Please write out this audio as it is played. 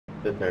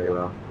this very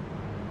well.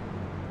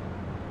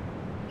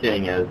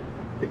 Seeing as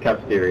the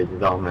Cup Series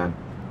is all men.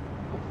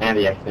 And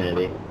the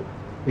Xfinity.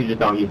 We just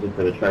don't use it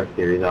for the Truck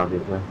Series,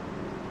 obviously.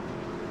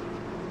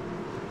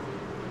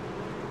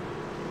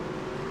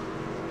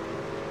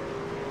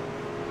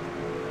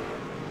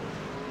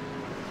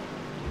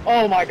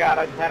 Oh my God,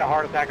 I just had a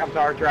heart attack. I'm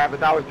sorry,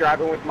 Travis. I was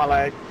driving with my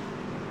leg.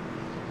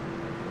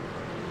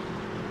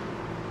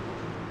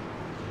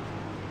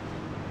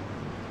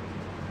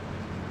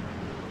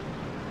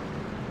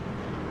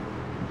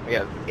 We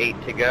have 8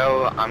 to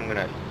go. I'm going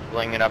to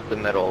sling it up the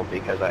middle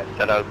because I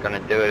said I was going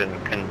to do it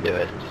and couldn't do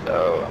it.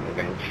 So I'm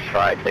going to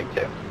try take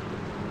 2.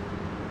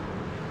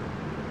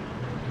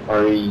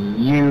 Are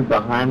you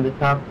behind the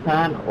top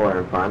 10 or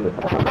in front of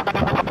the top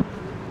 10?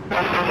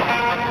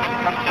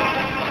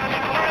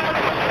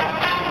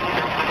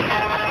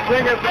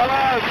 Sing it,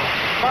 fellas!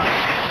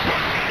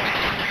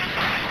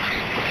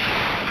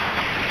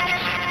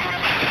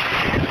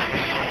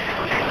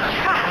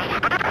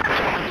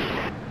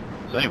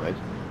 So anyways.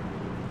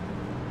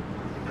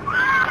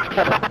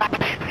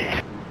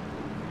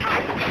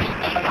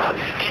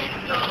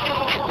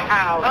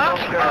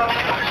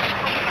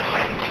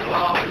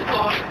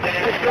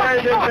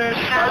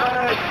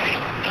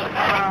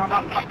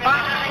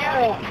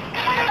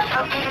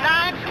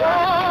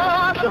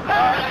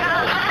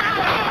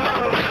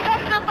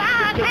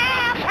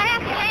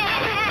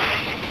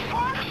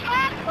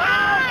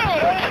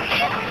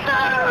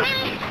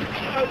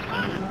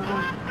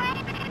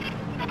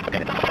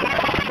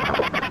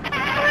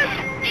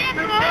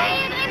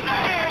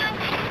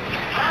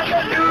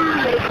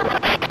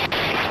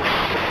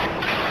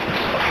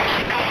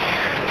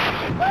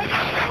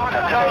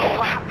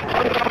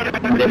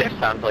 This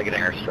sounds like an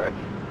airstrike.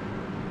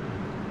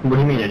 What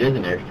do you mean it is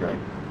an airstrike?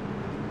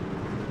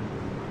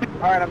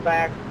 Alright, I'm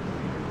back.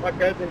 My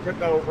cousin took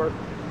over.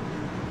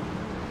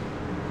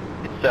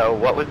 So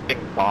what was being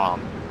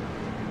bombed?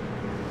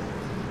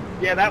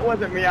 Yeah, that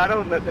wasn't me. I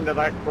don't listen to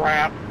that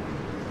crap.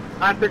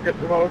 I took a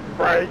smoke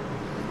break.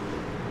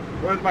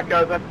 Where's my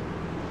cousin?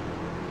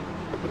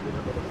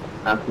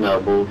 I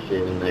smell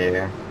bullshit in the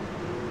air.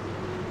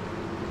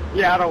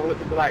 Yeah, I don't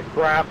listen to that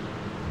crap.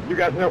 You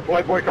guys know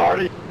Playboy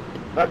Cardi?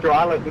 That's what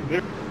I listen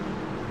to.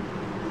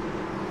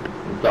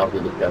 It's also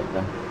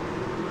disgusting.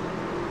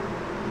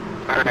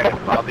 Alright,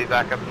 I'll be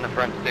back up in the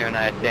front soon.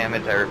 I had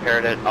damage, I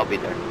repaired it, I'll be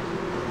there.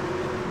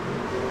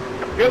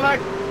 Good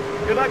luck.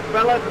 Good luck,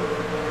 fellas.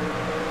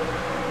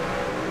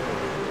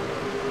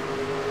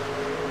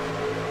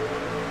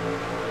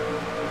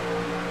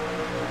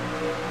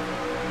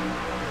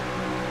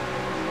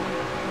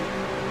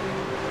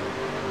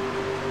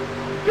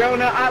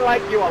 Jonah, I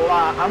like you a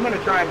lot. I'm going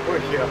to try and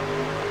push you.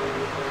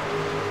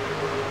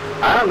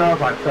 I don't know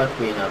if I trust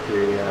being up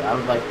here yet. I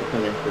would like to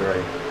finish the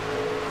race.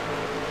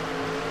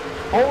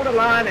 Hold the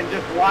line and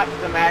just watch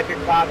the magic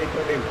Bobby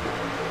produce.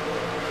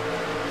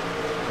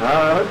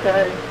 Oh,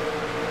 okay.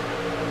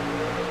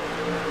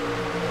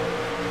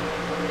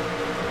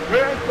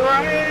 It's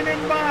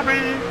raining, Bobby.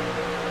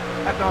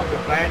 That's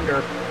Uncle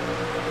Banger.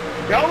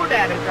 Go,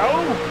 Daddy, go.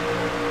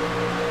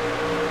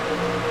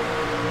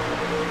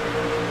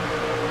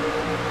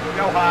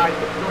 Go high.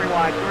 Three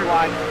wide, 3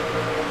 wide.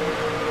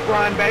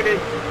 Run, baby.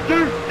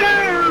 Do.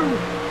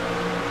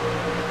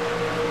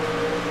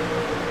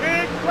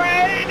 It's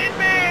raining,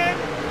 man.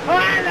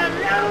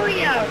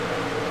 Hallelujah.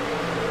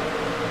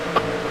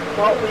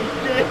 Holy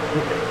shit.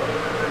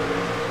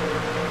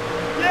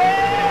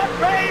 Yeah,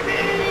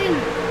 baby.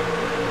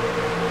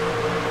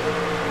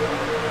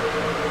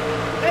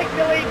 Take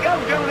the lead. Go,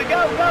 Jonah. Go.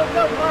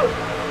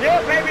 Yeah,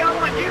 baby, I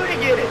want you to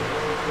get it.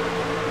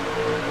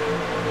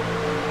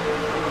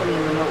 I don't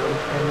even know what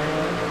it's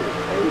saying.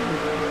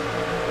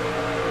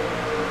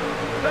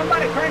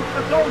 Somebody crank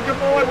the soldier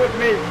boy with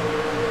me.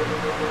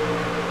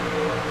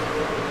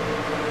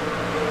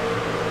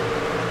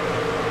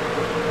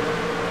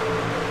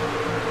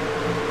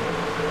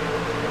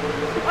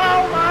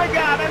 Oh my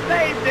God, I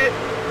saved it.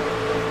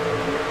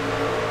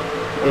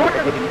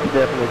 It's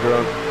definitely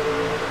drunk.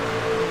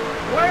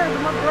 Where's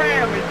my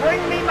Grammy?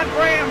 Bring me my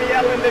Grammy,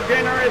 Ellen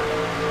DeGeneres.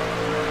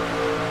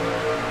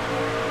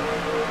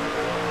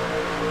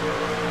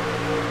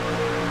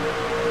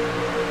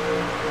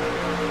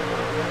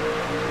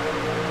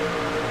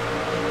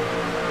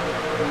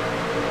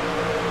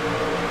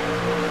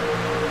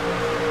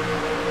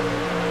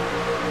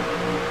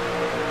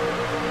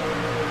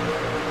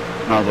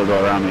 Might as well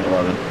go around the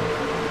 11.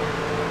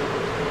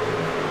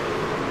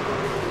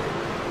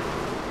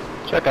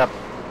 Check up.